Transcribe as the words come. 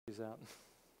out.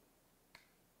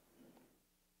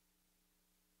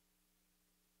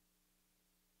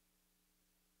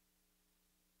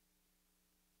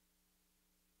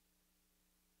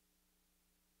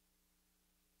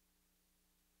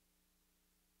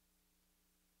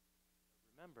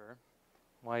 Remember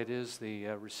why it is the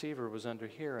receiver was under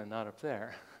here and not up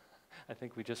there. I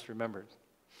think we just remembered.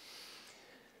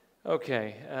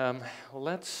 Okay, well,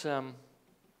 let's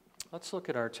look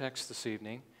at our text this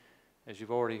evening. As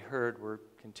you've already heard, we're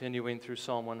continuing through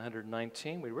Psalm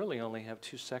 119. We really only have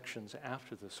 2 sections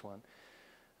after this one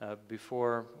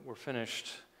before we're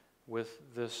finished with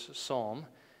this psalm,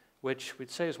 which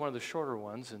we'd say is one of the shorter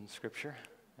ones in Scripture.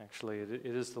 Actually, it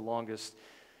is the longest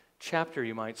chapter,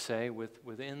 you might say,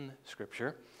 within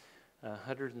Scripture,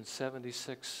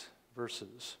 176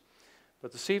 verses.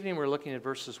 But this evening we're looking at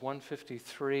verses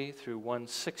 153 through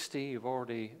 160. You've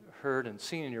already heard and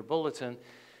seen in your bulletin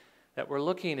that we're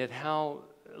looking at how,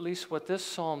 at least what this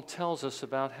psalm tells us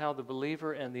about how the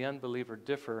believer and the unbeliever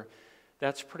differ.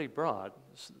 That's pretty broad.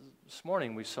 This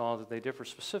morning we saw that they differ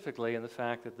specifically in the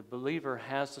fact that the believer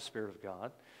has the Spirit of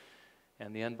God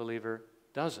and the unbeliever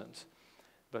doesn't.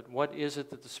 But what is it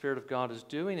that the Spirit of God is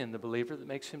doing in the believer that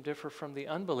makes him differ from the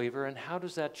unbeliever, and how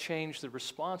does that change the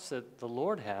response that the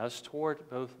Lord has toward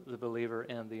both the believer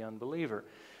and the unbeliever?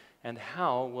 And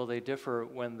how will they differ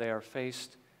when they are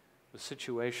faced with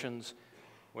situations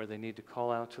where they need to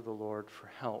call out to the Lord for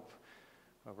help?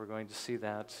 We're going to see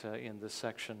that in this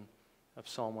section of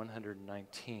Psalm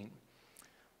 119.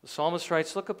 The psalmist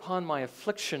writes, "Look upon my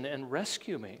affliction and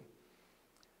rescue me,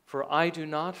 for I do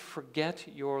not forget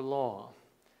your law.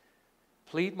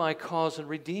 Plead my cause and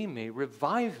redeem me.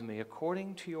 Revive me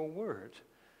according to your word.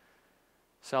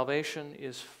 Salvation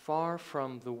is far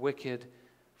from the wicked,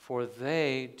 for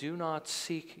they do not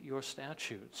seek your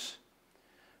statutes.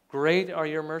 Great are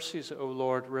your mercies, O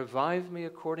Lord. Revive me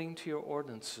according to your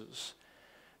ordinances.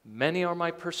 Many are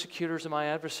my persecutors and my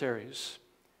adversaries,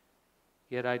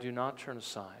 yet I do not turn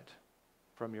aside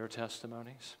from your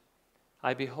testimonies.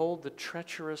 I behold the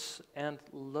treacherous and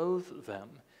loathe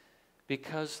them,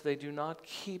 because they do not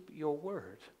keep your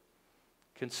word.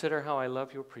 Consider how I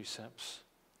love your precepts.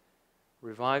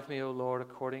 Revive me, O Lord,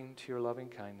 according to your loving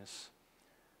kindness.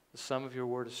 The sum of your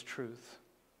word is truth,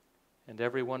 and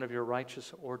every one of your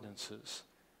righteous ordinances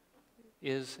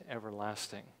is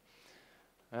everlasting."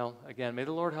 Well, again, may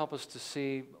the Lord help us to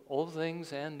see old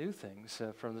things and new things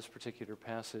from this particular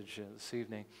passage this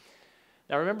evening.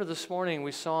 Now, remember this morning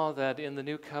we saw that in the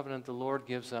new covenant the Lord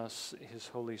gives us his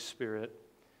Holy Spirit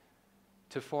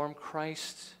to form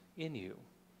Christ in you.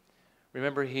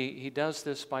 Remember, he does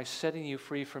this by setting you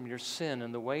free from your sin,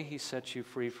 and the way he sets you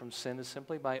free from sin is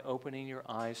simply by opening your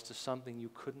eyes to something you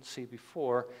couldn't see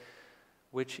before,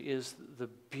 which is the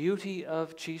beauty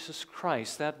of Jesus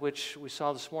Christ, that which we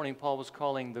saw this morning Paul was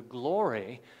calling the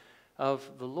glory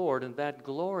of the Lord, and that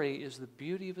glory is the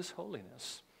beauty of his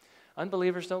holiness.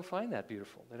 Unbelievers don't find that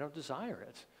beautiful. They don't desire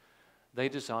it. They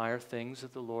desire things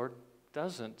that the Lord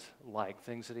doesn't like,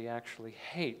 things that he actually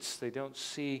hates. They don't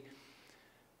see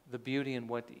the beauty in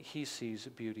what he sees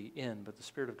beauty in, but the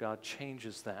Spirit of God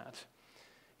changes that.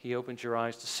 He opens your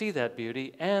eyes to see that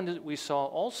beauty, and we saw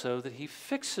also that he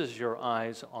fixes your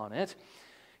eyes on it.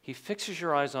 He fixes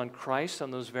your eyes on Christ,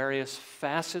 on those various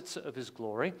facets of his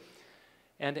glory,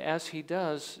 and as he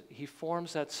does, he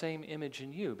forms that same image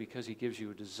in you because he gives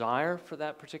you a desire for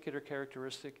that particular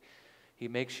characteristic. He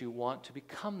makes you want to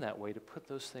become that way, to put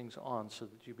those things on so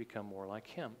that you become more like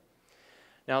him.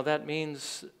 Now that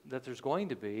means that there's going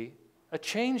to be a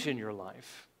change in your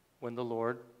life when the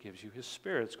Lord gives you his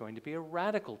Spirit. It's going to be a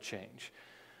radical change,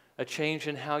 a change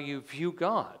in how you view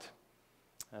God.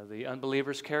 The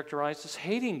unbelievers characterized as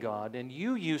hating God, and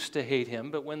you used to hate him,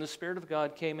 but when the Spirit of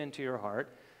God came into your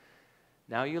heart,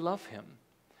 now you love him.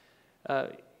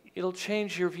 It'll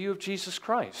change your view of Jesus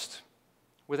Christ.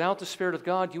 Without the Spirit of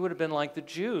God, you would have been like the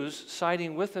Jews,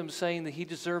 siding with him, saying that he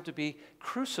deserved to be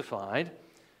crucified.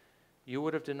 You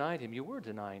would have denied him. You were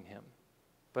denying him.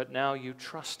 But now you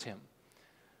trust him.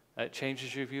 It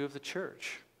changes your view of the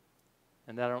church.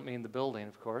 And I don't mean the building,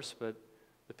 of course, but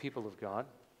the people of God.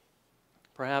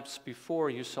 Perhaps before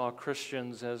you saw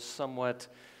Christians as somewhat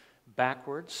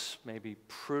backwards, maybe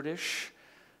prudish,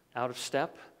 out of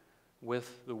step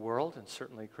with the world, and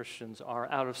certainly Christians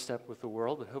are out of step with the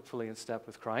world, but hopefully in step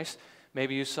with Christ.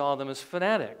 Maybe you saw them as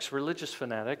fanatics, religious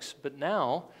fanatics, but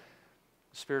now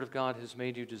the Spirit of God has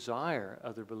made you desire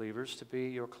other believers to be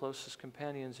your closest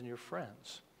companions and your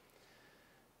friends.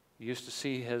 You used to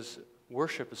see his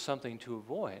worship as something to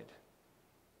avoid,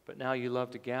 but now you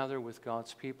love to gather with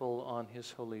God's people on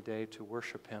his holy day to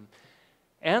worship him.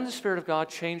 And the Spirit of God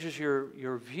changes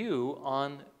your view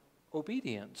on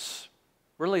obedience.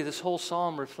 Really, this whole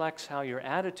psalm reflects how your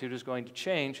attitude is going to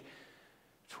change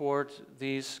toward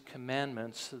these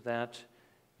commandments that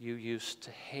you used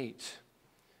to hate.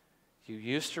 You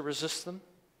used to resist them,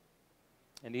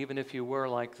 and even if you were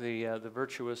like the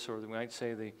virtuous, or we might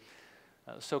say the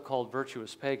so-called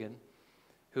virtuous pagan,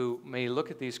 who may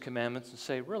look at these commandments and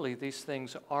say, really, these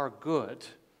things are good.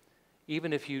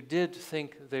 Even if you did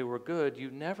think they were good,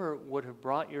 you never would have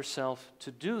brought yourself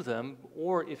to do them,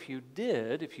 or if you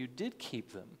did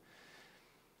keep them,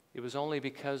 it was only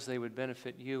because they would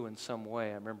benefit you in some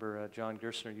way. I remember John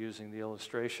Gerstner using the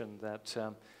illustration that,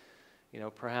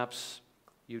 perhaps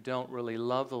you don't really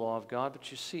love the law of God,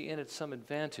 but you see in it some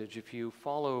advantage. If you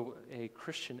follow a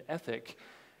Christian ethic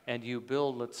and you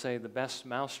build, let's say, the best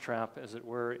mousetrap, as it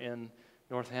were, in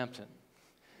Northampton,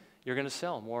 you're going to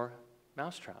sell more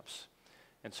mousetraps.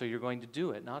 And so you're going to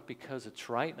do it, not because it's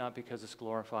right, not because it's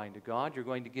glorifying to God. You're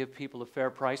going to give people a fair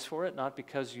price for it, not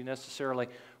because you necessarily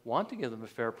want to give them a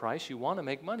fair price. You want to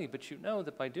make money, but you know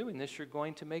that by doing this, you're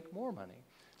going to make more money,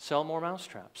 sell more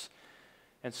mousetraps.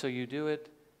 And so you do it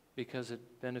because it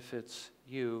benefits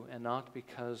you and not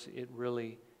because it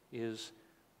really is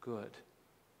good.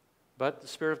 But the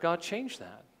Spirit of God changed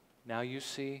that. Now you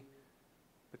see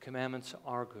the commandments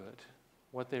are good.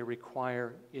 What they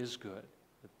require is good.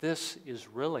 But this is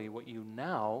really what you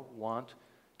now want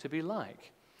to be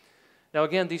like. Now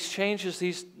again, these changes,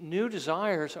 these new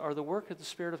desires are the work of the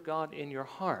Spirit of God in your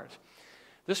heart.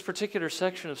 This particular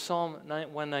section of Psalm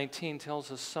 119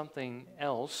 tells us something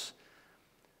else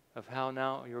of how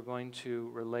now you're going to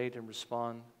relate and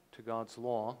respond to God's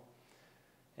law,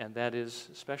 and that is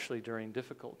especially during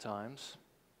difficult times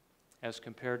as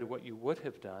compared to what you would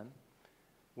have done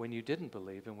when you didn't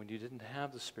believe and when you didn't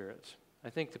have the Spirit. I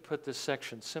think to put this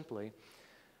section simply,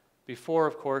 before,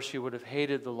 of course, you would have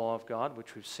hated the law of God,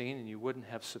 which we've seen, and you wouldn't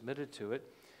have submitted to it.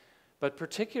 But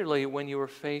particularly when you were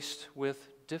faced with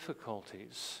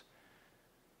difficulties,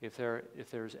 if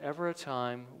there's ever a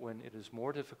time when it is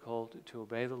more difficult to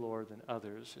obey the Lord than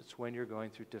others, it's when you're going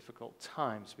through difficult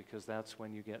times, because that's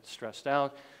when you get stressed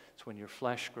out. It's when your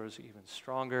flesh grows even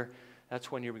stronger.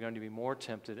 That's when you're going to be more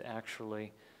tempted,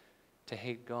 actually, to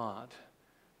hate God.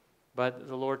 But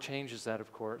the Lord changes that,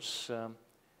 of course.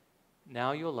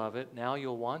 Now you'll love it. Now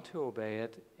you'll want to obey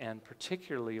it. And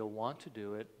particularly you'll want to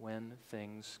do it when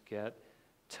things get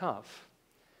tough.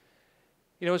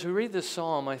 As we read this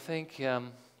psalm, I think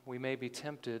we may be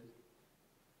tempted,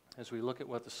 as we look at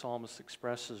what the psalmist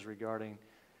expresses regarding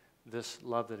this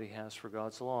love that he has for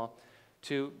God's law,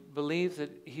 to believe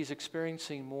that he's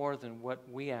experiencing more than what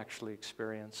we actually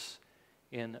experience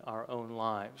in our own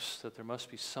lives, that there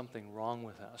must be something wrong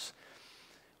with us.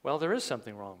 Well, there is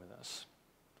something wrong with us.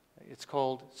 It's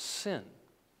called sin.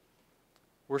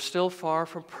 We're still far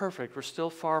from perfect. We're still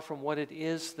far from what it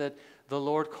is that the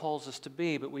Lord calls us to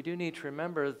be, but we do need to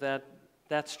remember that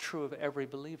that's true of every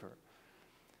believer.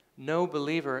 No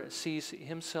believer sees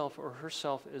himself or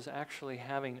herself as actually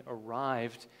having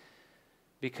arrived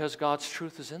because God's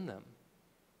truth is in them,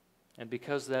 and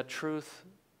because that truth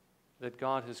that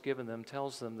God has given them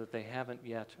tells them that they haven't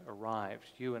yet arrived.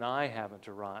 You and I haven't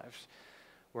arrived.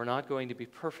 We're not going to be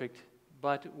perfect,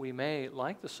 but we may,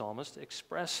 like the psalmist,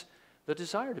 express the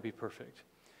desire to be perfect.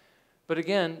 But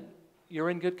again, you're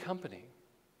in good company,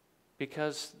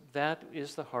 because that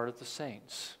is the heart of the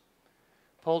saints.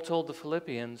 Paul told the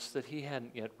Philippians that he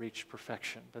hadn't yet reached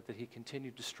perfection, but that he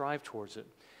continued to strive towards it.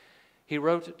 He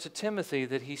wrote to Timothy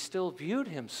that he still viewed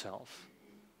himself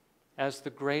as the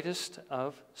greatest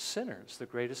of sinners, the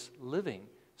greatest living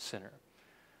sinner.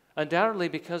 Undoubtedly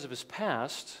because of his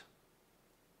past,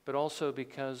 but also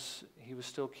because he was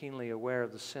still keenly aware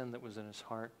of the sin that was in his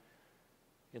heart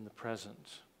in the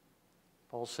present.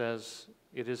 Paul says,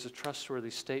 it is a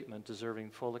trustworthy statement deserving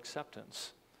full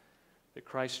acceptance that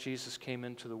Christ Jesus came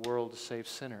into the world to save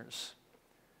sinners,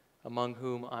 among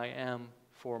whom I am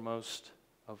foremost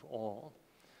of all.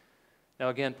 Now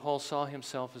again, Paul saw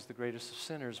himself as the greatest of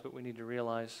sinners, but we need to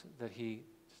realize that he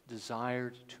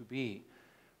desired to be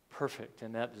perfect,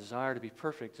 and that desire to be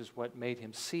perfect is what made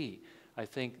him see, I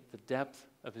think, the depth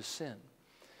of his sin.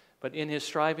 But in his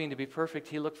striving to be perfect,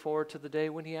 he looked forward to the day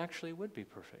when he actually would be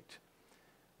perfect,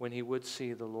 when he would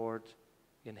see the Lord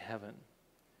in heaven.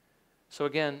 So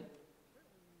again,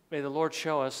 may the Lord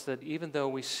show us that even though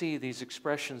we see these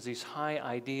expressions, these high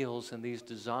ideals and these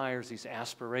desires, these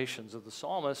aspirations of the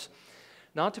psalmist,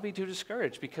 not to be too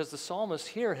discouraged, because the psalmist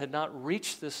here had not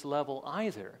reached this level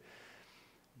either.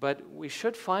 But we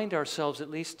should find ourselves at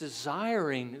least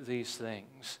desiring these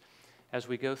things as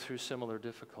we go through similar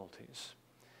difficulties.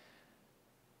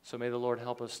 So may the Lord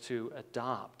help us to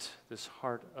adopt this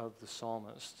heart of the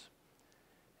psalmist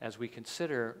as we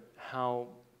consider how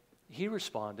he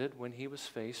responded when he was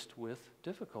faced with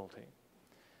difficulty.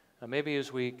 Maybe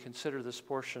as we consider this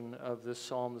portion of this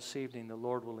psalm this evening, the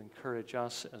Lord will encourage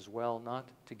us as well not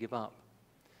to give up.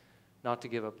 Not to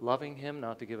give up loving him,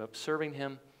 not to give up serving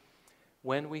him,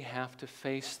 when we have to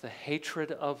face the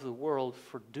hatred of the world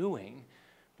for doing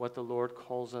what the Lord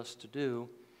calls us to do,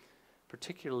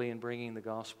 particularly in bringing the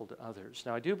gospel to others.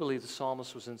 Now, I do believe the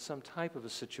psalmist was in some type of a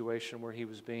situation where he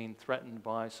was being threatened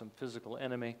by some physical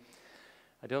enemy.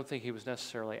 I don't think he was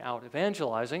necessarily out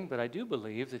evangelizing, but I do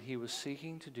believe that he was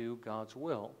seeking to do God's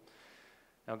will.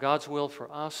 Now, God's will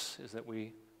for us is that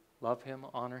we love him,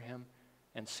 honor him,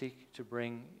 and seek to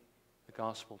bring the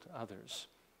gospel to others.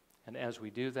 And as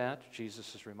we do that,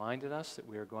 Jesus has reminded us that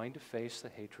we are going to face the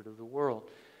hatred of the world.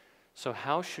 So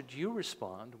how should you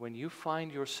respond when you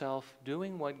find yourself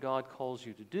doing what God calls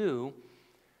you to do,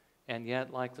 and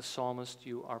yet, like the psalmist,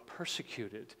 you are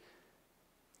persecuted?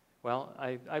 Well,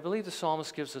 I believe the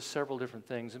psalmist gives us several different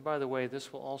things. And by the way,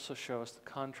 this will also show us the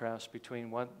contrast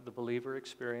between what the believer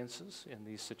experiences in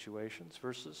these situations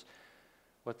versus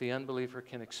what the unbeliever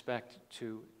can expect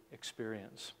to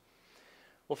experience.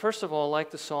 Well, first of all, like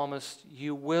the psalmist,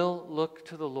 you will look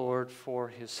to the Lord for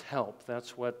his help.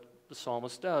 That's what the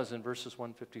psalmist does in verses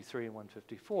 153 and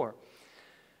 154.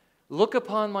 Look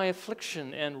upon my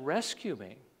affliction and rescue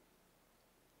me,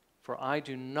 for I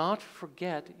do not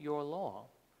forget your law.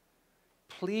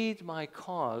 Plead my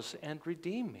cause and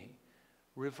redeem me.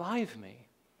 Revive me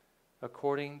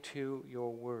according to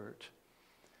your word.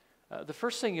 The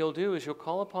first thing you'll do is you'll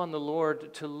call upon the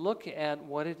Lord to look at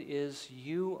what it is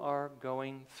you are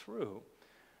going through.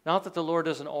 Not that the Lord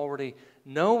doesn't already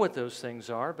know what those things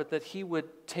are, but that he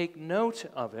would take note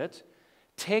of it,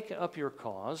 take up your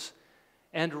cause,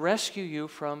 and rescue you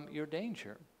from your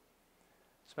danger.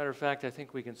 As a matter of fact, I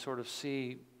think we can sort of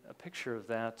see a picture of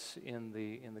that in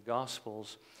the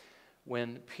Gospels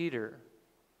when Peter,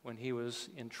 when he was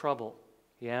in trouble,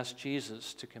 he asked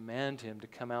Jesus to command him to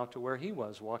come out to where he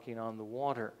was, walking on the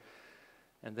water.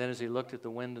 And then as he looked at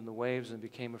the wind and the waves and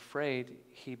became afraid,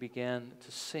 he began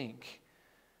to sink.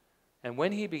 And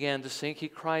when he began to sink, he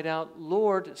cried out,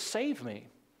 "Lord, save me.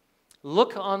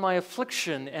 Look on my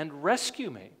affliction and rescue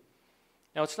me."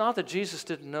 Now, it's not that Jesus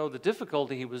didn't know the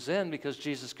difficulty he was in, because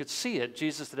Jesus could see it.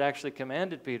 Jesus had actually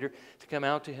commanded Peter to come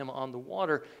out to him on the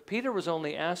water. Peter was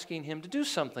only asking him to do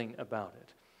something about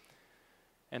it.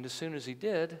 And as soon as he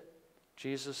did,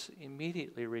 Jesus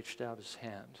immediately reached out his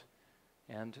hand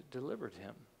and delivered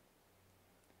him.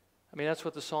 I mean, that's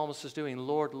what the psalmist is doing.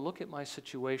 Lord, look at my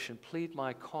situation. Plead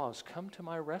my cause. Come to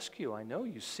my rescue. I know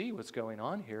you see what's going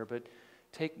on here, but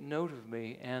take note of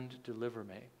me and deliver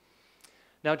me.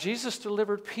 Now, Jesus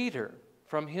delivered Peter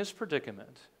from his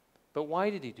predicament. But why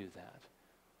did he do that?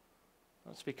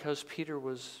 Well, it's because Peter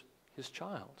was his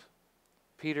child.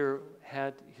 Peter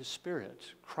had his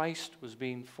spirit. Christ was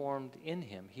being formed in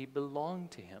him. He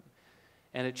belonged to him.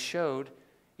 And it showed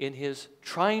in his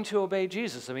trying to obey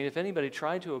Jesus. I mean, if anybody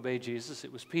tried to obey Jesus,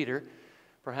 it was Peter.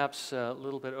 Perhaps a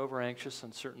little bit over-anxious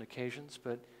on certain occasions,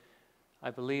 but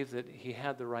I believe that he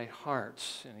had the right heart.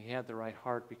 And he had the right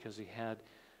heart because he had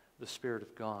the Spirit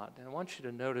of God. And I want you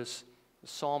to notice the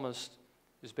psalmist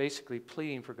is basically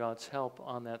pleading for God's help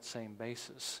on that same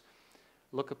basis.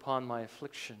 Look upon my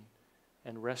affliction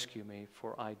and rescue me,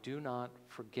 for I do not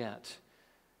forget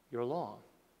your law.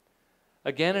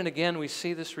 Again and again we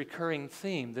see this recurring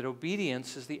theme that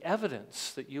obedience is the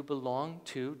evidence that you belong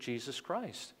to Jesus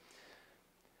Christ.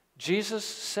 Jesus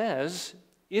says,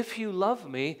 if you love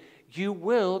me, you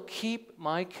will keep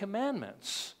my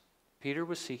commandments. Peter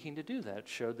was seeking to do that. It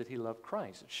showed that he loved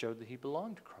Christ. It showed that he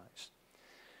belonged to Christ.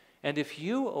 And if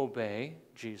you obey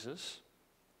Jesus,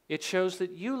 it shows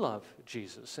that you love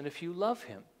Jesus. And if you love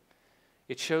him,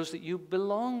 it shows that you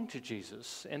belong to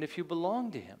Jesus. And if you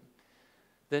belong to him,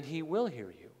 then he will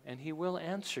hear you and he will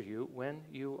answer you when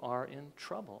you are in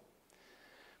trouble.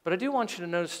 But I do want you to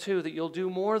notice too that you'll do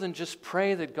more than just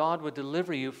pray that God would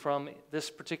deliver you from this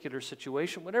particular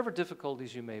situation, whatever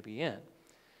difficulties you may be in.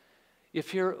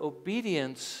 If your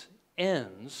obedience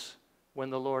ends when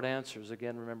the Lord answers,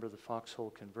 again, remember the foxhole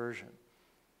conversion,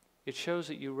 it shows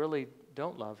that you really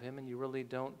don't love him and you really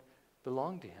don't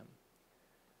belong to him.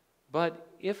 But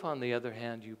if, on the other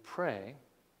hand, you pray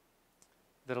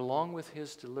that along with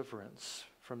his deliverance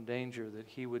from danger, that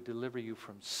he would deliver you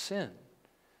from sin,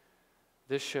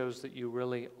 this shows that you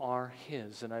really are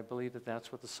his. And I believe that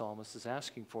that's what the psalmist is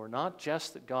asking for. Not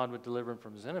just that God would deliver him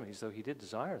from his enemies, though he did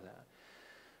desire that,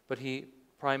 but he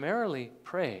primarily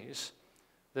prays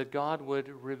that God would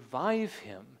revive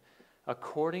him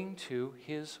according to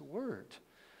his word.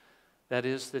 That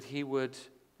is, that he would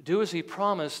Do as he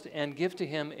promised and give to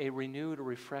him a renewed, a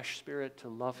refreshed spirit to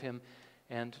love him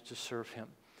and to serve him.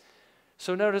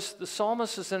 So notice the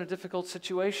psalmist is in a difficult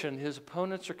situation. His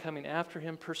opponents are coming after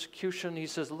him, persecution. He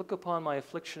says, look upon my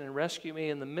affliction and rescue me.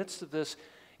 In the midst of this,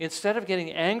 instead of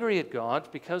getting angry at God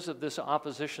because of this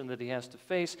opposition that he has to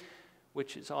face,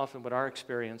 which is often what our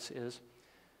experience is,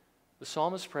 the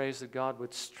psalmist prays that God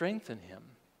would strengthen him,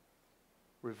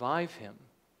 revive him,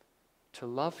 to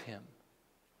love him,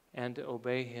 and to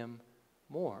obey him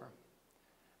more.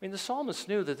 I mean, the psalmist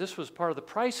knew that this was part of the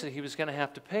price that he was going to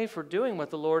have to pay for doing what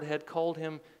the Lord had called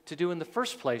him to do in the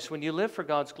first place. When you live for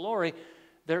God's glory,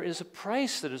 there is a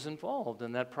price that is involved,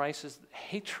 and that price is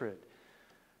hatred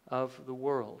of the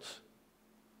world.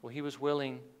 Well, he was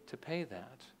willing to pay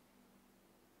that,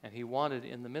 and he wanted,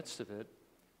 in the midst of it,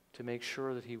 to make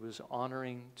sure that he was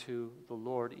honoring to the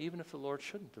Lord, even if the Lord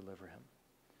shouldn't deliver him.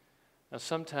 Now,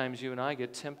 sometimes you and I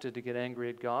get tempted to get angry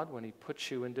at God when he puts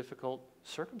you in difficult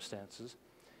circumstances,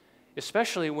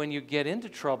 especially when you get into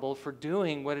trouble for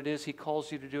doing what it is he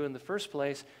calls you to do in the first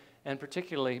place, and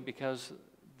particularly because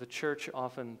the church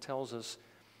often tells us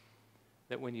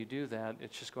that when you do that,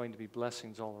 it's just going to be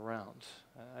blessings all around.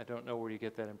 I don't know where you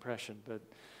get that impression, but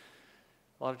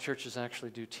a lot of churches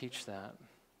actually do teach that.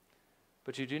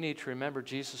 But you do need to remember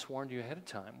Jesus warned you ahead of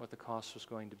time what the cost was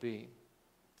going to be.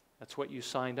 That's what you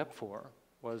signed up for,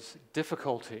 was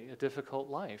difficulty, a difficult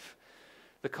life.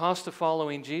 The cost of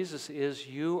following Jesus is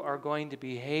you are going to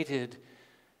be hated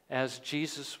as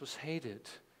Jesus was hated.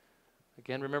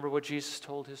 Again, remember what Jesus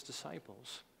told his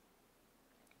disciples.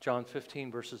 John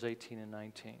 15, verses 18 and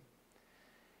 19.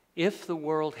 If the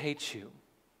world hates you,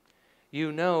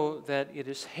 you know that it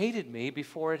has hated me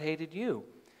before it hated you.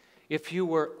 If you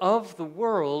were of the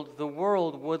world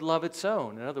would love its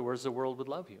own. In other words, the world would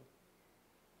love you.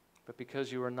 But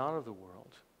because you are not of the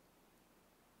world,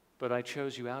 but I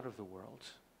chose you out of the world,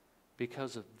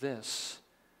 because of this,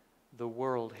 the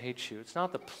world hates you. It's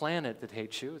not the planet that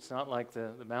hates you. It's not like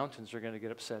the mountains are going to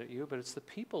get upset at you, but it's the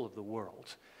people of the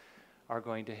world are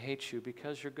going to hate you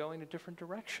because you're going a different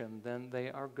direction than they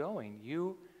are going.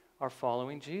 You are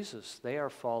following Jesus. They are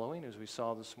following, as we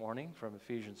saw this morning from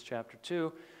Ephesians chapter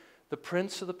 2, the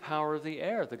prince of the power of the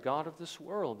air, the god of this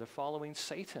world. They're following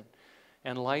Satan.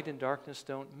 And light and darkness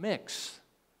don't mix.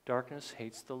 Darkness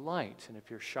hates the light. And if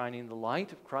you're shining the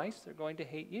light of Christ, they're going to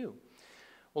hate you.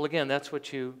 Well, again, that's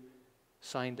what you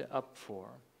signed up for.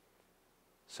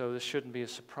 So this shouldn't be a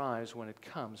surprise when it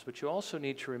comes. But you also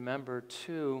need to remember,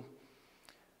 too,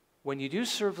 when you do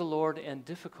serve the Lord and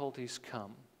difficulties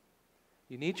come,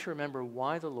 you need to remember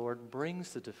why the Lord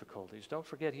brings the difficulties. Don't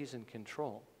forget he's in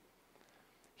control.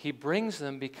 He brings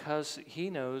them because he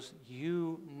knows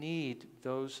you need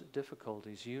those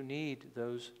difficulties. You need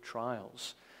those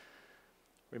trials.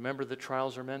 Remember that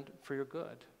trials are meant for your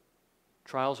good.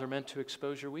 Trials are meant to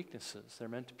expose your weaknesses. They're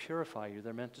meant to purify you.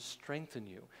 They're meant to strengthen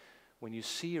you. When you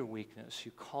see your weakness,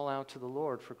 you call out to the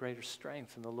Lord for greater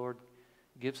strength, and the Lord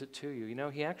gives it to you. You know,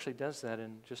 he actually does that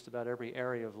in just about every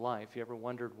area of life. You ever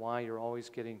wondered why you're always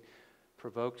getting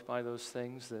provoked by those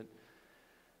things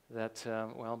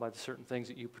by the certain things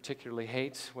that you particularly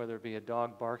hate, whether it be a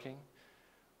dog barking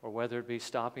or whether it be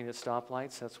stopping at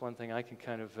stoplights? That's one thing I can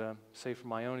kind of say from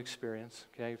my own experience.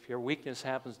 Okay, if your weakness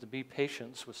happens to be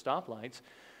patience with stoplights,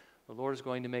 the Lord is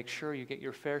going to make sure you get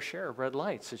your fair share of red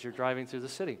lights as you're driving through the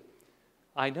city.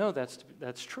 I know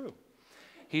that's true.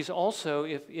 He's also,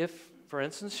 if for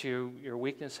instance, your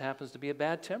weakness happens to be a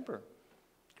bad temper,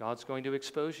 God's going to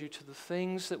expose you to the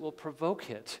things that will provoke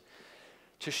it,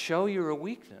 to show your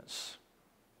weakness,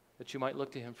 that you might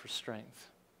look to him for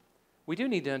strength. We do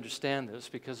need to understand this,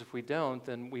 because if we don't,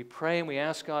 then we pray and we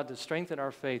ask God to strengthen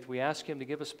our faith. We ask him to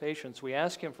give us patience. We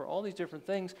ask him for all these different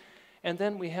things, and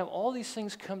then we have all these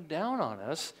things come down on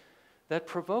us that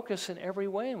provoke us in every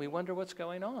way, and we wonder what's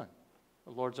going on.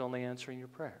 The Lord's only answering your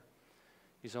prayer.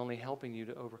 He's only helping you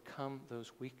to overcome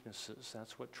those weaknesses.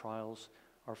 That's what trials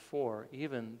are for.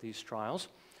 Even these trials,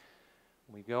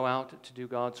 we go out to do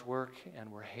God's work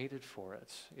and we're hated for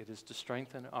it. It is to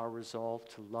strengthen our resolve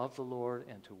to love the Lord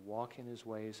and to walk in his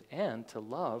ways and to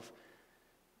love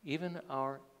even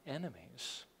our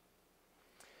enemies.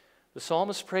 The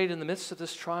psalmist prayed in the midst of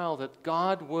this trial that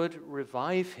God would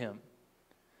revive him,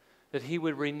 that he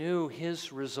would renew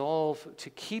his resolve to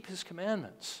keep his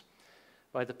commandments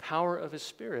by the power of his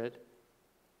Spirit,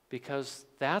 because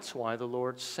that's why the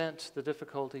Lord sent the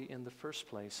difficulty in the first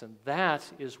place. And that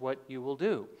is what you will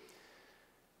do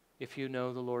if you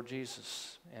know the Lord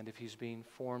Jesus and if he's being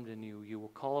formed in you. You will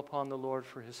call upon the Lord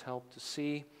for his help to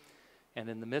see, and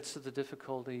in the midst of the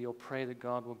difficulty, you'll pray that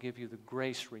God will give you the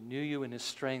grace, renew you in his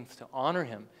strength to honor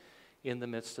him in the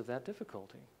midst of that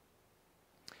difficulty.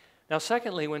 Now,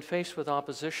 secondly, when faced with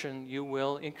opposition, you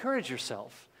will encourage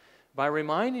yourself by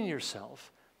reminding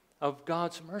yourself of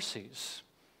God's mercies,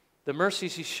 the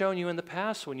mercies He's shown you in the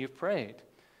past when you've prayed,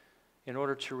 in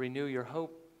order to renew your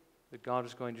hope that God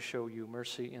is going to show you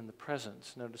mercy in the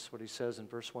present. Notice what He says in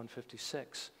verse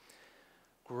 156.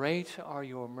 Great are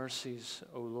your mercies,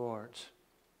 O Lord.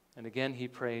 And again He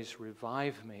prays,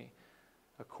 revive me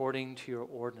according to your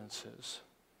ordinances.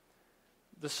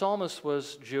 The psalmist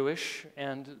was Jewish,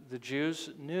 and the Jews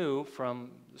knew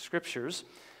from the Scriptures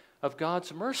of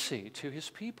God's mercy to His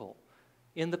people.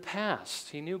 In the past,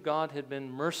 he knew God had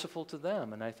been merciful to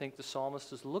them, and I think the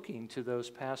psalmist is looking to those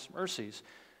past mercies.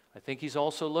 I think he's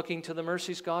also looking to the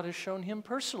mercies God has shown him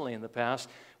personally in the past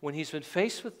when he's been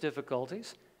faced with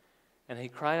difficulties, and he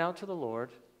cried out to the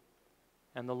Lord,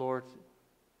 and the Lord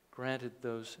granted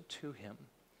those to him.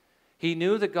 He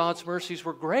knew that God's mercies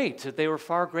were great, that they were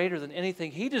far greater than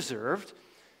anything he deserved,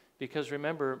 because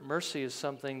remember, mercy is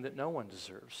something that no one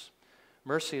deserves.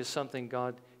 Mercy is something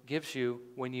God gives you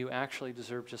when you actually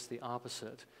deserve just the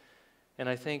opposite. And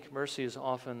I think mercy is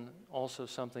often also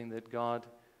something that God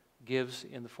gives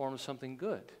in the form of something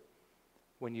good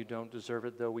when you don't deserve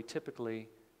it, though we typically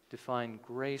define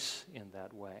grace in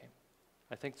that way.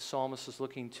 I think the psalmist is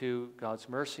looking to God's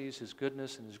mercies, His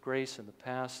goodness, and His grace in the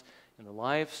past, in the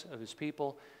lives of His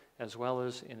people, as well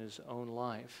as in His own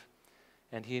life.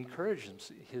 And he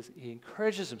encourages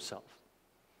himself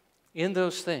in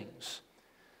those things,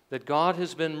 that God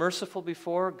has been merciful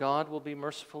before, God will be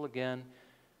merciful again,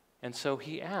 and so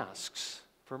he asks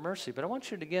for mercy. But I want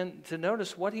you to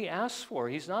notice what he asks for.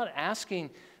 He's not asking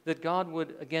that God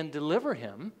would again deliver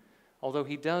him, although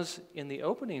he does in the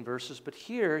opening verses, but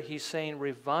here he's saying,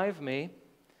 revive me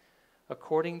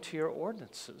according to your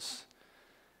ordinances.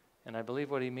 And I believe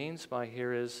what he means by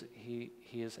here is he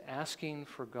is asking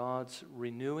for God's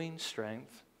renewing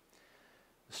strength,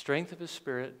 the strength of His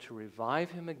Spirit to revive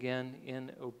him again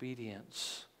in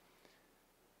obedience.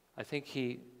 I think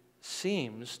he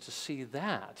seems to see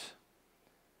that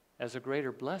as a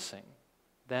greater blessing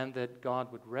than that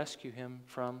God would rescue him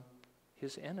from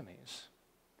his enemies.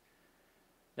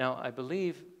 Now, I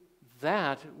believe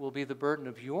that will be the burden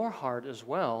of your heart as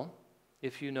well,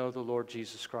 if you know the Lord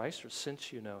Jesus Christ, or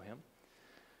since you know Him,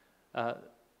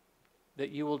 that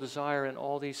you will desire in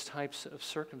all these types of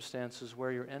circumstances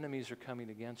where your enemies are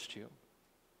coming against you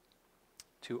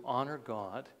to honor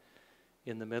God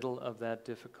in the middle of that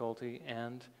difficulty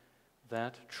and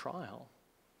that trial.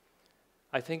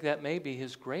 I think that may be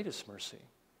His greatest mercy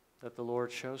that the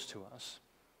Lord shows to us,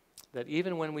 that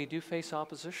even when we do face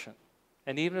opposition,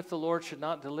 and even if the Lord should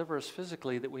not deliver us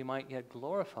physically, that we might yet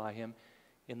glorify Him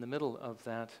in the middle of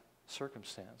that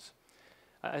circumstance.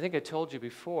 I think I told you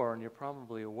before, and you're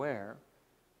probably aware,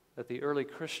 that the early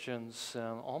Christians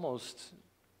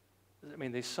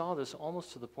they saw this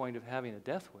almost to the point of having a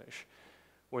death wish,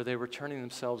 where they were turning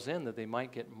themselves in that they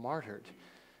might get martyred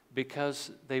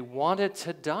because they wanted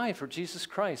to die for Jesus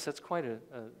Christ. That's quite a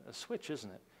switch,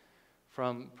 isn't it?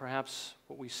 From perhaps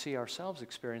what we see ourselves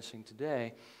experiencing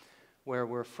today, where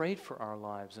we're afraid for our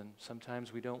lives, and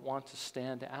sometimes we don't want to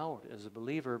stand out as a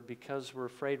believer because we're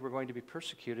afraid we're going to be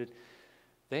persecuted.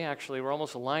 They actually were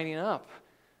almost lining up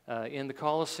in the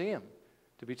Colosseum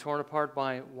to be torn apart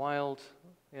by wild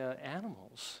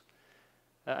animals.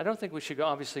 I don't think we should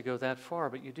obviously go that far,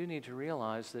 but you do need to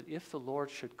realize that if the Lord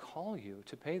should call you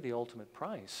to pay the ultimate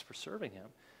price for serving Him,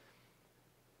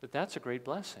 that's a great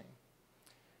blessing.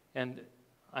 And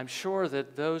I'm sure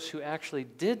that those who actually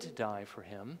did die for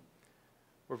Him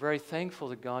were very thankful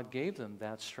that God gave them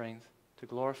that strength to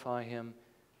glorify Him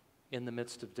in the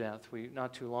midst of death.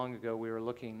 Not too long ago, we were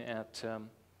looking at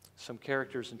some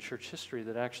characters in church history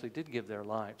that actually did give their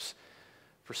lives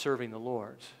for serving the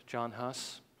Lord. John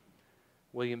Huss,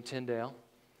 William Tyndale.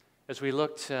 As we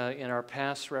looked in our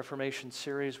past Reformation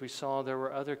series, we saw there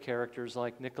were other characters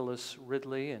like Nicholas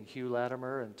Ridley and Hugh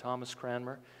Latimer and Thomas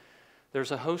Cranmer.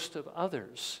 There's a host of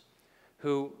others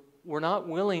who were not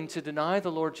willing to deny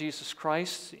the Lord Jesus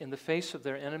Christ in the face of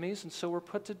their enemies, and so were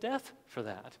put to death for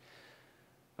that.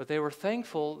 But they were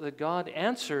thankful that God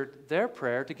answered their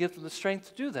prayer to give them the strength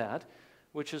to do that,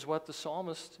 which is what the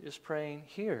psalmist is praying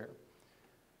here,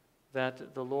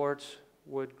 that the Lord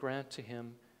would grant to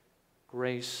him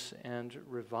grace and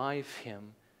revive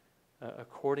him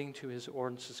according to His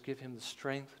ordinances, give him the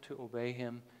strength to obey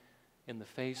Him in the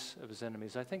face of his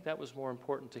enemies. I think that was more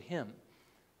important to him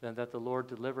than that the Lord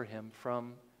deliver him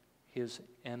from his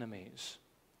enemies.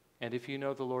 And if you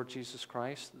know the Lord Jesus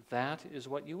Christ, that is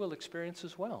what you will experience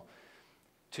as well.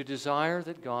 To desire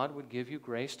that God would give you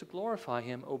grace to glorify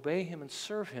Him, obey Him, and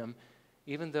serve Him,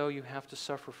 even though you have to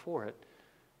suffer for it,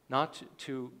 not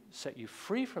to set you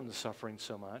free from the suffering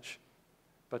so much,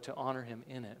 but to honor him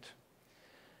in it.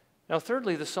 Now,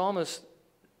 thirdly, the psalmist,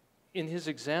 in his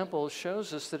example,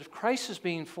 shows us that if Christ is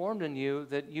being formed in you,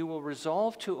 that you will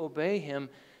resolve to obey him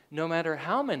no matter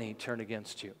how many turn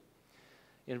against you.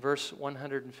 In verse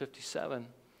 157,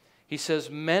 he says,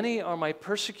 "Many are my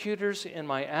persecutors and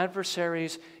my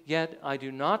adversaries, yet I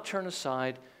do not turn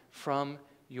aside from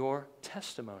your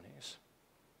testimonies."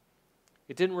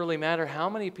 It didn't really matter how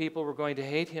many people were going to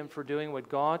hate him for doing what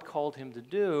God called him to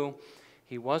do.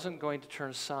 He wasn't going to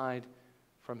turn aside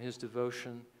from his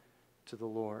devotion to the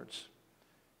Lord's.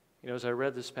 You know, as I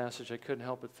read this passage, I couldn't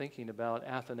help but thinking about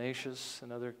Athanasius,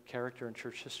 another character in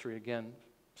church history. Again,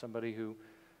 somebody who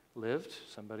lived,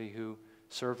 somebody who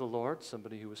served the Lord,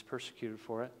 somebody who was persecuted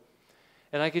for it.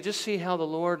 And I could just see how the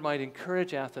Lord might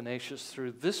encourage Athanasius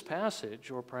through this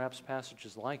passage, or perhaps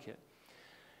passages like it,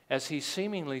 as he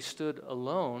seemingly stood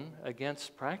alone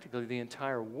against practically the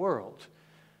entire world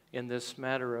in this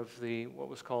matter of what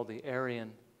was called the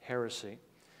Arian heresy,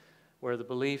 where the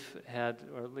belief had,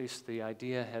 or at least the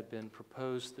idea had been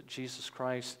proposed that Jesus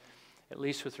Christ, at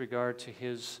least with regard to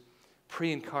his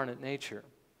pre-incarnate nature,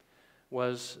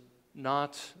 was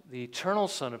not the eternal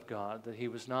Son of God, that he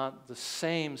was not the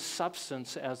same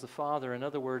substance as the Father. In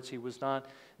other words, he was not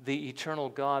the eternal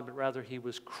God, but rather he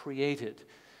was created.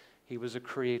 He was a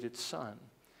created Son.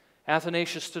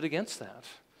 Athanasius stood against that,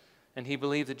 and he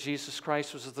believed that Jesus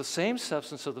Christ was of the same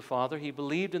substance of the Father. He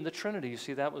believed in the Trinity. You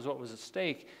see, that was what was at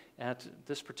stake at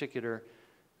this particular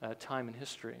time in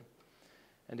history.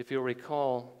 And if you'll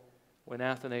recall, when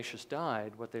Athanasius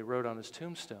died, what they wrote on his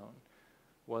tombstone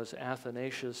was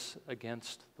Athanasius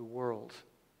against the world.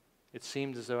 It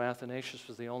seemed as though Athanasius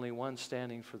was the only one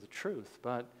standing for the truth,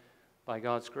 but by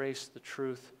God's grace, the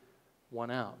truth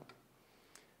won out.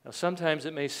 Now, sometimes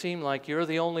it may seem like you're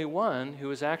the only one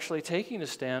who is actually taking a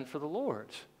stand for the Lord.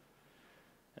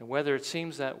 And whether it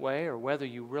seems that way or whether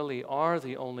you really are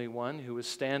the only one who is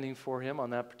standing for him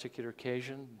on that particular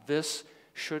occasion, this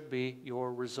should be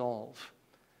your resolve.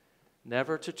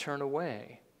 Never to turn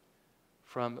away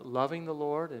from loving the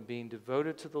Lord and being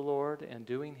devoted to the Lord and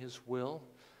doing his will,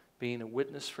 being a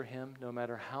witness for him, no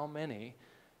matter how many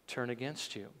turn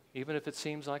against you. Even if it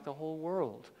seems like the whole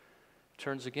world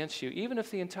turns against you. Even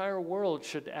if the entire world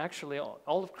should actually,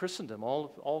 all of Christendom,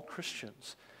 all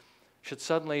Christians, should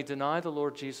suddenly deny the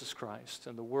Lord Jesus Christ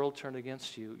and the world turn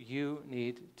against you, you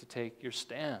need to take your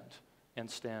stand and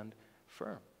stand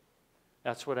firm.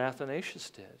 That's what Athanasius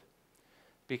did,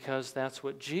 because that's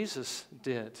what Jesus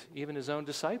did. Even his own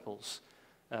disciples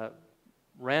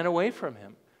ran away from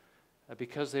him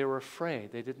because they were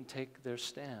afraid. They didn't take their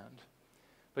stand.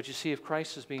 But you see, if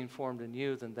Christ is being formed in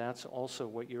you, then that's also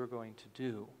what you're going to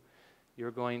do.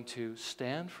 You're going to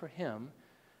stand for him,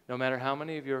 no matter how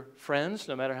many of your friends,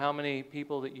 no matter how many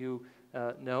people that you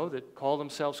know that call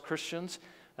themselves Christians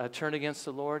turn against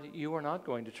the Lord. You are not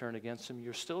going to turn against him.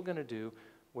 You're still going to do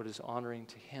what is honoring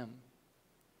to him.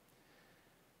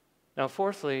 Now,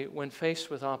 fourthly, when faced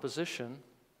with opposition,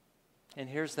 and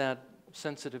here's that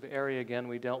sensitive area again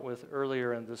we dealt with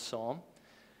earlier in this psalm,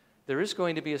 there is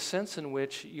going to be a sense in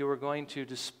which you are going to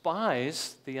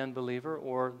despise the unbeliever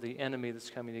or the enemy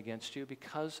that's coming against you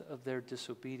because of their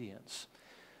disobedience.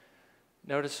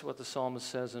 Notice what the psalmist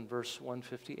says in verse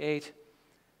 158,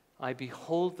 "I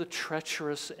behold the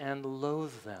treacherous and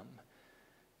loathe them,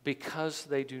 because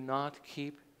they do not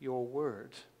keep your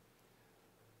word."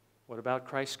 What about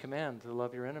Christ's command to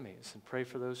love your enemies and pray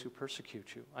for those who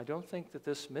persecute you? I don't think that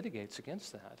this mitigates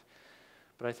against that.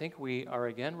 But I think we are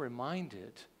again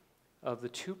reminded of the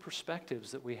two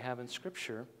perspectives that we have in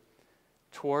Scripture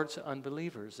towards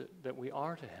unbelievers that we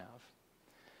are to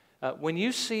have. When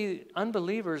you see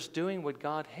unbelievers doing what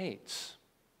God hates,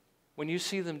 when you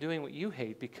see them doing what you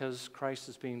hate because Christ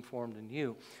is being formed in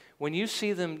you, when you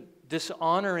see them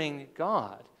dishonoring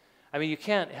God, I mean, you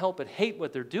can't help but hate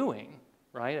what they're doing,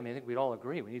 right? I mean, I think we'd all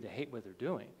agree we need to hate what they're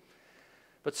doing.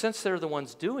 But since they're the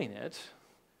ones doing it,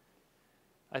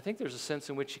 I think there's a sense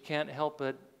in which you can't help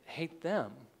but hate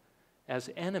them as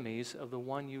enemies of the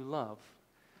one you love.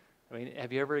 I mean,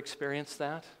 have you ever experienced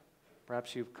that?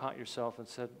 Perhaps you've caught yourself and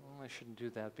said, "Oh, I shouldn't do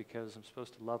that because I'm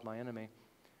supposed to love my enemy."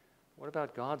 What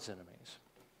about God's enemies?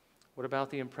 What about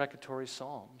the imprecatory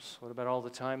psalms? What about all the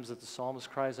times that the psalmist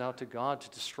cries out to God to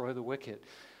destroy the wicked,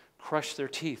 crush their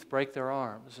teeth, break their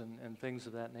arms, and things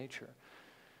of that nature?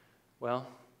 Well,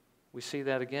 we see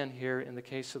that again here in the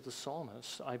case of the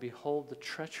psalmist. "I behold the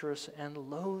treacherous and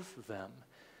loathe them."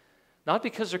 Not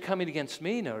because they're coming against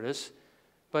me, notice,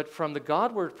 but from the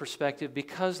Godward perspective,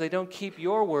 because they don't keep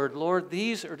your word. Lord,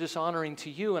 these are dishonoring to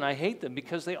you, and I hate them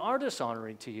because they are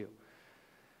dishonoring to you.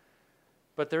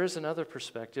 But there is another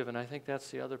perspective, and I think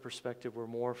that's the other perspective we're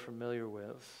more familiar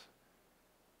with,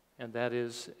 and that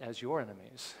is as your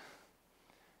enemies.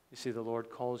 You see, the Lord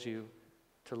calls you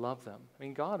to love them. I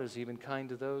mean, God is even kind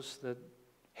to those that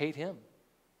hate Him,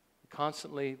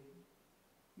 constantly,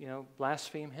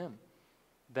 blaspheme Him,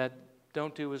 that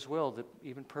don't do His will, that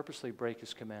even purposely break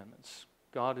His commandments.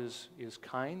 God is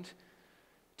kind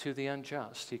to the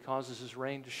unjust. He causes His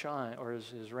rain to shine, or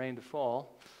his rain to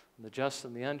fall, on the just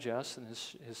and the unjust, and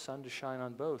His sun to shine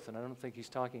on both. And I don't think He's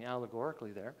talking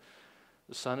allegorically there.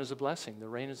 The sun is a blessing. The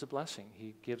rain is a blessing.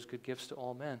 He gives good gifts to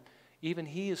all men. Even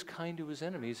He is kind to His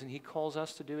enemies, and He calls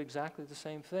us to do exactly the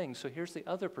same thing. So here's the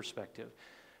other perspective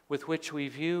with which we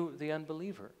view the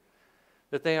unbeliever,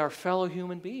 that they are fellow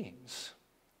human beings,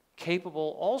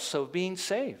 capable also of being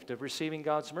saved, of receiving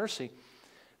God's mercy,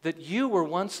 that you were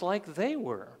once like they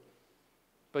were,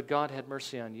 but God had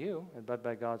mercy on you, and but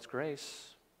by God's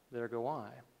grace, there go I.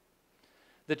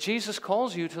 That Jesus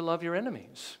calls you to love your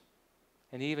enemies,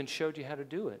 and He even showed you how to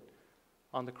do it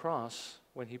on the cross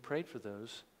when He prayed for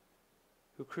those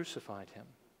who crucified Him.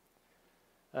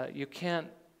 You can't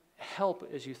help,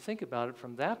 as you think about it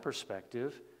from that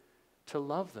perspective, to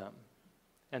love them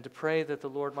and to pray that the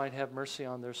Lord might have mercy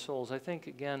on their souls. I think,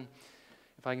 again,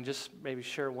 if I can just maybe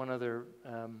share one other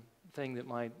thing that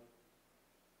might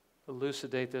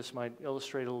elucidate this, might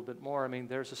illustrate a little bit more. I mean,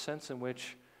 there's a sense in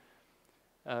which,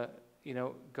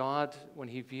 God, when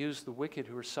He views the wicked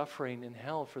who are suffering in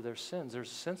hell for their sins,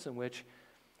 there's a sense in which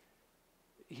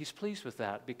He's pleased with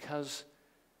that because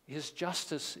His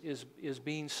justice is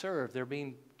being served. They're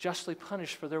being justly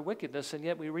punished for their wickedness, and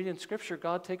yet we read in Scripture,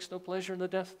 God takes no pleasure in the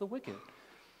death of the wicked,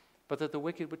 but that the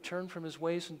wicked would turn from his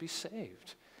ways and be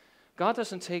saved. God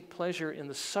doesn't take pleasure in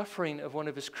the suffering of one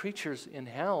of His creatures in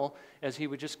hell, as He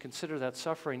would just consider that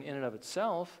suffering in and of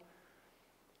itself,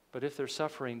 but if they're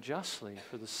suffering justly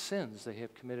for the sins they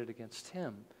have committed against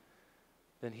Him,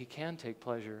 then He can take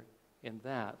pleasure in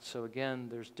that. So again,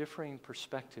 there's differing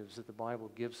perspectives that the Bible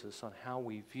gives us on how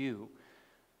we view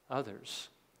others.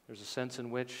 There's a sense in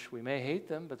which we may hate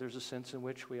them, but there's a sense in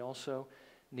which we also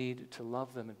need to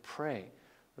love them and pray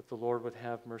that the Lord would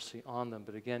have mercy on them.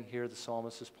 But again, here the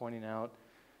psalmist is pointing out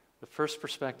the first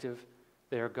perspective,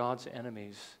 they are God's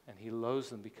enemies, and He loathes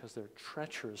them because they're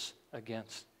treacherous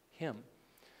against Him.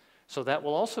 So that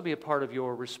will also be a part of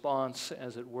your response,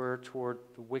 as it were, toward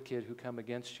the wicked who come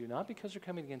against you, not because they're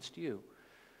coming against you,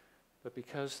 but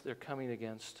because they're coming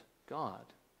against God.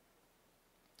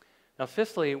 Now,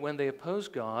 fifthly, when they oppose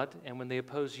God and when they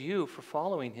oppose you for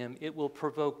following Him, it will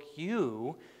provoke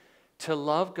you to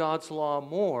love God's law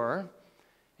more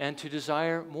and to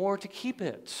desire more to keep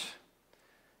it.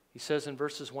 He says in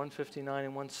verses 159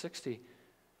 and 160,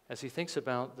 as he thinks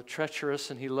about the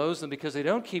treacherous and he loathes them because they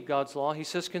don't keep God's law, he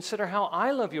says, "Consider how I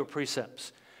love your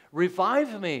precepts.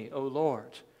 Revive me, O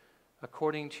Lord,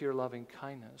 according to your loving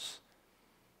kindness.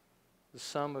 The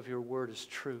sum of your word is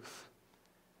truth,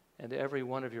 and every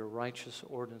one of your righteous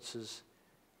ordinances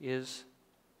is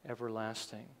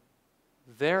everlasting."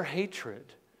 Their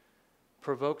hatred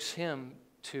provokes him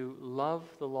to love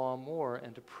the law more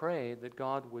and to pray that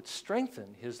God would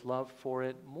strengthen His love for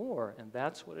it more. And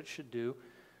that's what it should do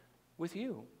with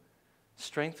you.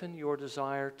 Strengthen your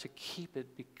desire to keep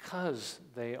it because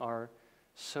they are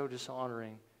so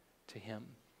dishonoring to Him.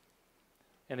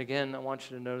 And again, I want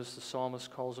you to notice the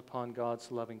psalmist calls upon God's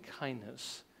loving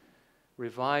kindness.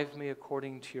 Revive me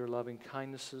according to your loving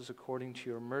kindnesses, according to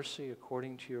your mercy,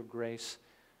 according to your grace,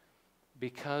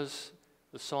 because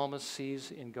the psalmist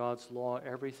sees in God's law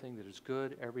everything that is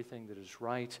good, everything that is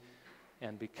right,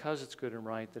 and because it's good and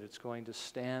right, that it's going to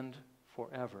stand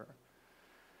forever.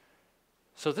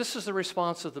 So this is the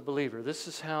response of the believer. This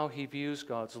is how he views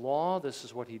God's law. This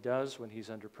is what he does when he's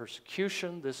under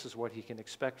persecution. This is what he can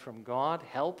expect from God,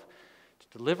 help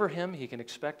to deliver him. He can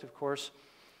expect, of course,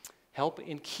 help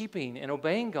in keeping and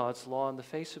obeying God's law in the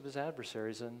face of his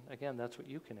adversaries. And again, that's what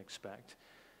you can expect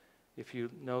if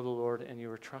you know the Lord and you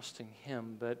are trusting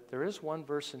Him. But there is one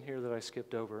verse in here that I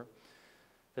skipped over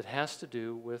that has to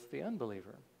do with the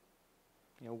unbeliever.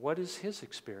 What is his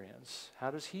experience?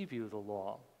 How does he view the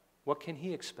law? What can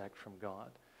he expect from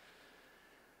God?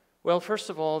 Well, first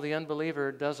of all, the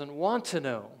unbeliever doesn't want to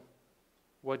know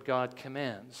what God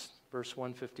commands. Verse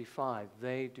 155,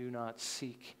 they do not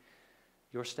seek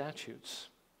your statutes.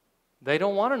 They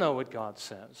don't want to know what God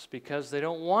says because they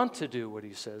don't want to do what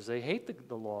He says. They hate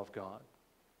the law of God.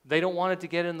 They don't want it to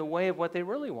get in the way of what they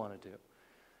really want to do,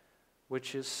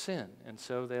 which is sin. And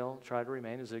so they'll try to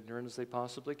remain as ignorant as they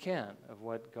possibly can of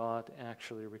what God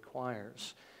actually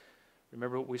requires.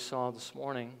 Remember what we saw this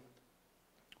morning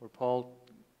where Paul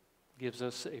gives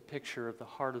us a picture of the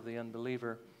heart of the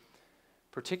unbeliever.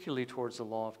 particularly towards the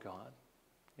law of God,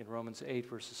 in Romans 8,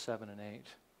 verses 7 and 8.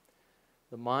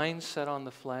 The mind set on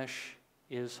the flesh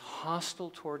is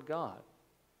hostile toward God,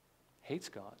 hates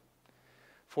God,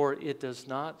 for it does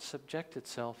not subject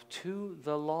itself to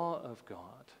the law of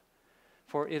God,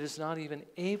 for it is not even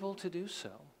able to do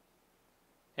so.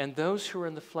 And those who are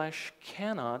in the flesh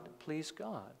cannot please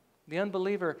God. The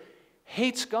unbeliever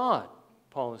hates God,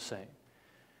 Paul is saying.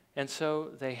 And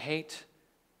so they hate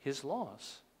his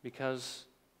laws because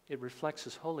it reflects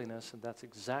his holiness, and that's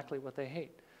exactly what they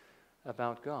hate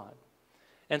about God.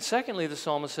 And secondly, the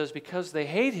psalmist says, because they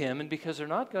hate him and because they're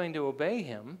not going to obey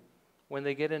him when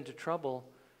they get into trouble,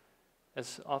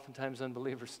 as oftentimes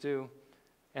unbelievers do,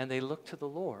 and they look to the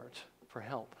Lord for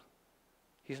help,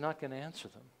 he's not going to answer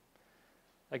them.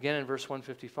 Again, in verse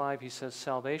 155, he says,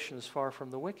 salvation is far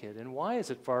from the wicked. And why is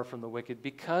it far from the wicked?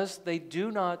 Because they do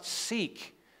not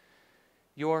seek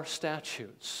your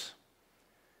statutes.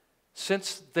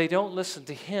 Since they don't listen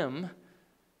to him,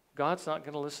 God's not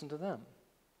going to listen to them.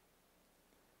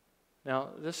 Now,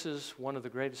 this is one of the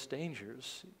greatest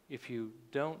dangers if you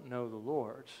don't know the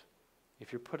Lord,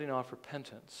 if you're putting off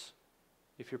repentance,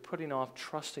 if you're putting off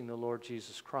trusting the Lord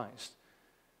Jesus Christ,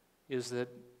 is that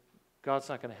God's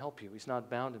not going to help you. He's not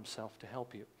bound himself to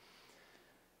help you.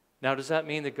 Now, does that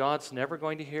mean that God's never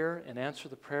going to hear and answer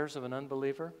the prayers of an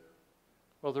unbeliever?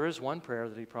 Well, there is one prayer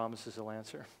that he promises he'll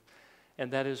answer,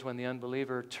 and that is when the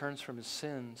unbeliever turns from his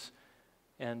sins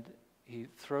and he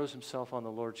throws himself on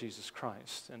the Lord Jesus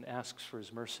Christ and asks for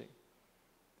his mercy.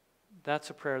 That's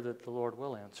a prayer that the Lord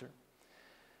will answer.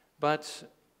 But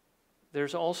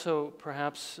there's also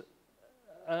perhaps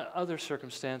other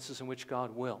circumstances in which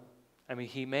God will. I mean,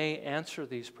 he may answer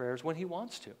these prayers when he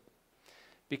wants to,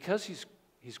 because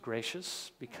he's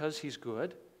gracious, because he's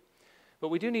good. But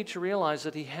we do need to realize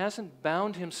that he hasn't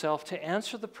bound himself to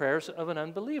answer the prayers of an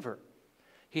unbeliever.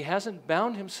 He hasn't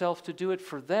bound himself to do it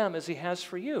for them as he has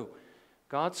for you.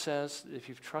 God says if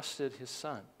you've trusted his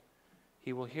Son,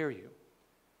 he will hear you.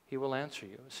 He will answer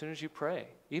you as soon as you pray.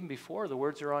 Even before the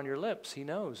words are on your lips, he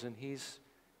knows, and he's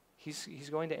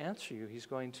going to answer you. He's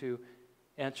going to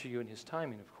answer you in his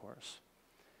timing, of course.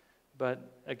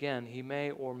 But again, he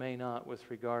may or may not with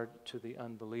regard to the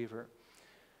unbeliever.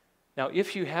 Now,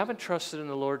 if you haven't trusted in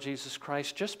the Lord Jesus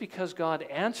Christ, just because God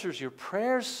answers your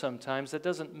prayers sometimes, that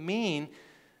doesn't mean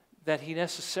that he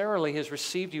necessarily has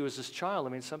received you as his child. I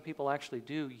mean, some people actually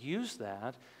do use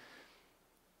that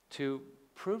to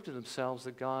prove to themselves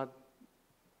that God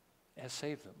has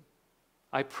saved them.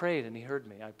 I prayed and he heard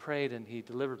me. I prayed and he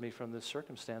delivered me from this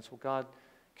circumstance. Well, God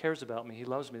cares about me. He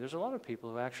loves me. There's a lot of people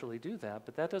who actually do that,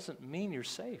 but that doesn't mean you're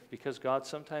safe, because God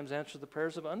sometimes answers the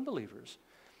prayers of unbelievers.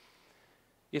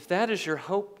 If that is your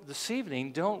hope this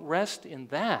evening, don't rest in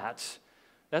that.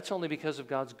 That's only because of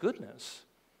God's goodness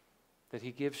that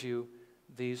he gives you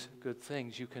these good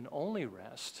things. You can only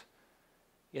rest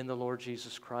in the Lord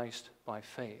Jesus Christ by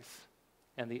faith.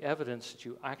 And the evidence that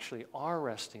you actually are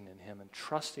resting in him and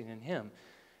trusting in him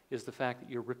is the fact that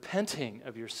you're repenting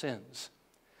of your sins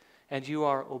and you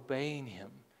are obeying him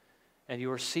and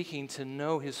you are seeking to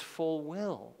know his full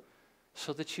will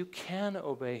so that you can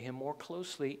obey him more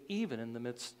closely even in the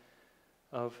midst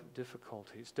of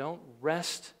difficulties. Don't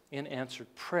rest in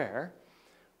answered prayer.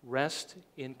 Rest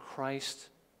in Christ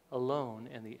alone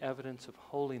and the evidence of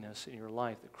holiness in your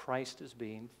life, that Christ is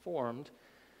being formed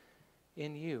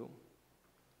in you.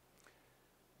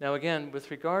 Now again,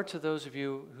 with regard to those of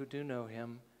you who do know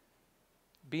him,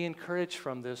 be encouraged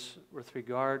from this with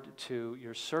regard to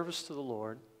your service to the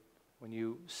Lord, when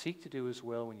you seek to do his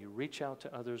will, when you reach out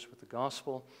to others with the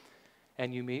gospel,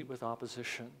 and you meet with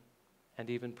opposition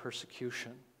and even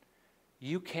persecution.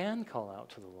 You can call out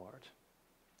to the Lord,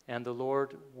 and the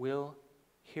Lord will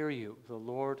hear you. The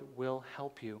Lord will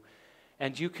help you.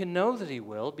 And you can know that he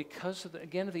will because, of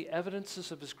the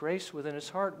evidences of his grace within his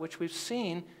heart, which we've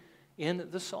seen in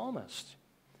the psalmist.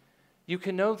 You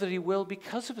can know that he will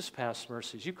because of his past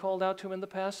mercies. You called out to him in the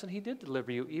past, and he did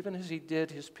deliver you, even as he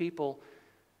did his people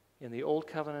in the Old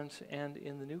Covenant and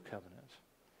in the New Covenant.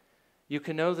 You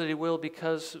can know that he will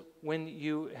because when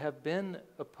you have been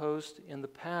opposed in the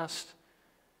past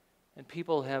and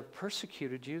people have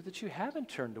persecuted you, that you haven't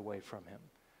turned away from him.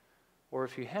 Or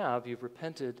if you have, you've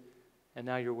repented and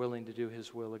now you're willing to do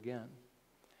his will again.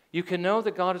 You can know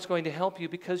that God is going to help you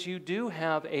because you do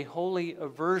have a holy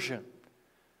aversion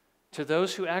to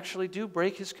those who actually do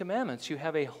break his commandments. You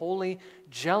have a holy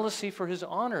jealousy for his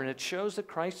honor, and it shows that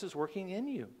Christ is working in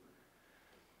you.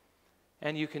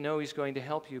 And you can know he's going to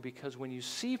help you because when you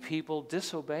see people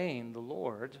disobeying the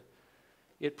Lord,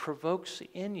 it provokes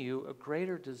in you a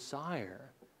greater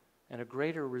desire and a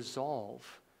greater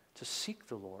resolve to seek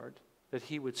the Lord that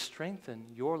he would strengthen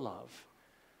your love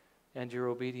and your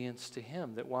obedience to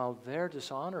him, that while they're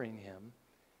dishonoring him,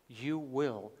 you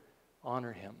will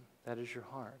honor him. That is your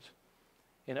heart.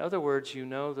 In other words, you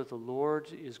know that the Lord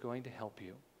is going to help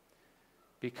you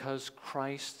because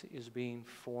Christ is being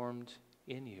formed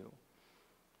in you.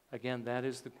 Again, that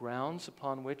is the grounds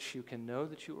upon which you can know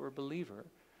that you are a believer.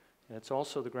 And it's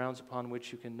also the grounds upon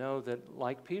which you can know that,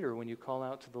 like Peter, when you call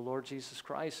out to the Lord Jesus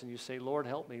Christ and you say, Lord,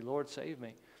 help me, Lord, save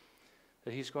me,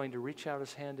 that he's going to reach out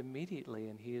his hand immediately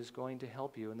and he is going to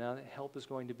help you. And that help is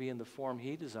going to be in the form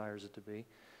he desires it to be,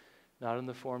 not in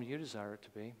the form you desire it to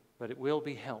be, but it will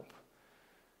be help.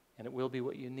 And it will be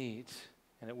what you need,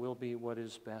 and it will be what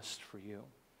is best for you.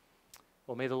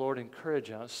 Well, may the Lord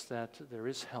encourage us that there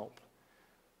is help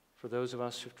for those of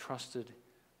us who've trusted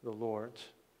the Lord,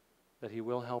 that he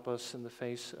will help us in the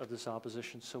face of this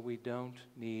opposition so we don't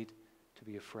need to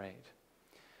be afraid.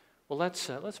 Well, let's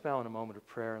bow in a moment of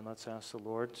prayer and let's ask the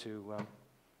Lord to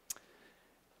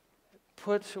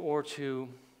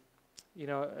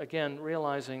again,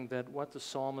 realizing that what the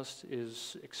psalmist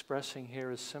is expressing here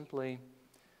is simply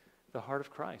the heart of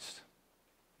Christ.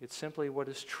 It's simply what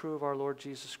is true of our Lord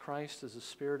Jesus Christ as the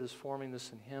Spirit is forming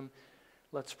this in him.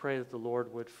 Let's pray that the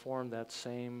Lord would form that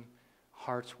same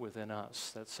heart within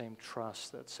us, that same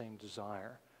trust, that same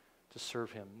desire to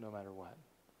serve him no matter what.